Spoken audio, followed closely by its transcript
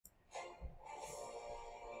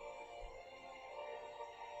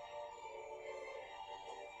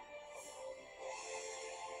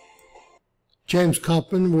James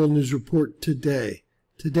Coppin, World News Report today.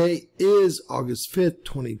 Today is August 5th,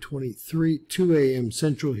 2023, 2 a.m.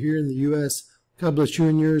 Central here in the U.S. God bless you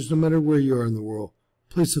and yours, no matter where you are in the world.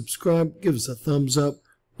 Please subscribe, give us a thumbs up,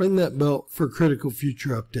 ring that bell for critical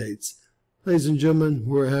future updates. Ladies and gentlemen,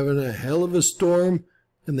 we're having a hell of a storm,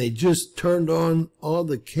 and they just turned on all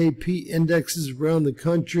the KP indexes around the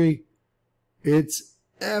country. It's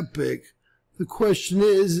epic. The question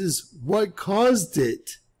is what caused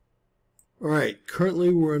it? All right,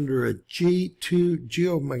 currently we're under a G2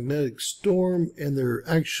 geomagnetic storm, and they're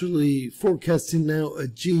actually forecasting now a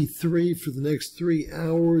G3 for the next 3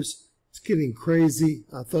 hours. It's getting crazy.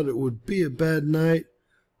 I thought it would be a bad night.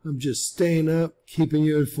 I'm just staying up, keeping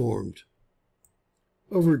you informed.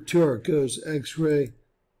 Over to our Goes X-ray,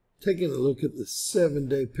 taking a look at the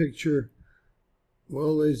 7-day picture.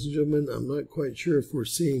 Well, ladies and gentlemen, I'm not quite sure if we're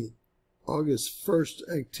seeing August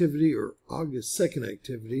 1st activity or August 2nd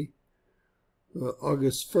activity.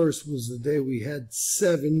 August 1st was the day we had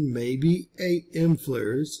 7, maybe 8 M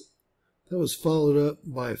flares. That was followed up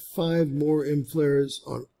by 5 more M flares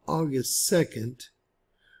on August 2nd.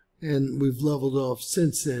 And we've leveled off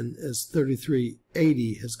since then as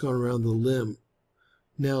 3380 has gone around the limb.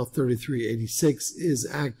 Now 3386 is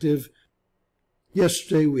active.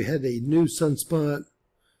 Yesterday we had a new sunspot.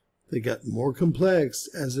 They got more complex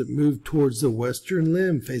as it moved towards the western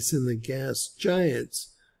limb facing the gas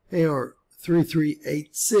giants. AR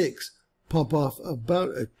 3386 pop off about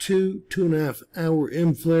a 2.5 hour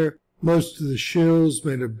M flare. Most of the shills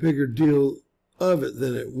made a bigger deal of it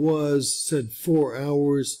than it was, said 4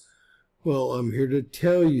 hours. Well, I'm here to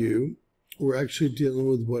tell you we're actually dealing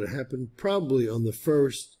with what happened probably on the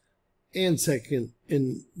 1st and 2nd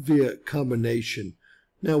in via combination.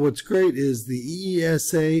 Now what's great is the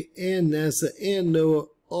ESA and NASA and NOAA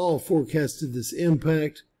all forecasted this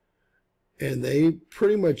impact, and they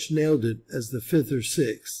pretty much nailed it as the 5th or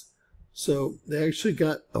 6th. So they actually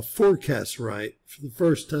got a forecast right for the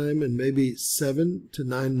first time in maybe 7 to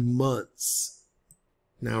 9 months.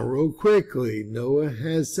 Now real quickly, NOAA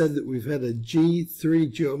has said that we've had a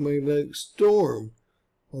G3 geomagnetic storm.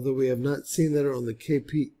 Although we have not seen that on the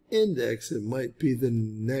KP index, it might be the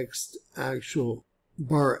next actual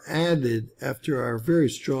bar added after our very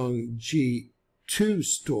strong G2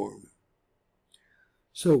 storm.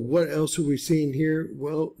 So what else are we seeing here?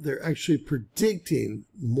 Well, they're actually predicting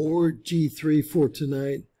more G3 for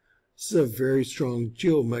tonight. This is a very strong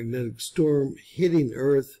geomagnetic storm hitting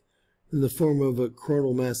Earth in the form of a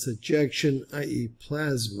coronal mass ejection, i.e.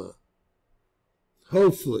 plasma.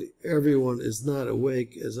 Hopefully everyone is not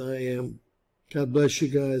awake as I am. God bless you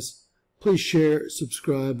guys. Please share,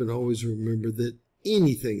 subscribe, and always remember that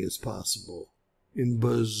anything is possible in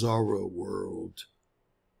Bizarro World.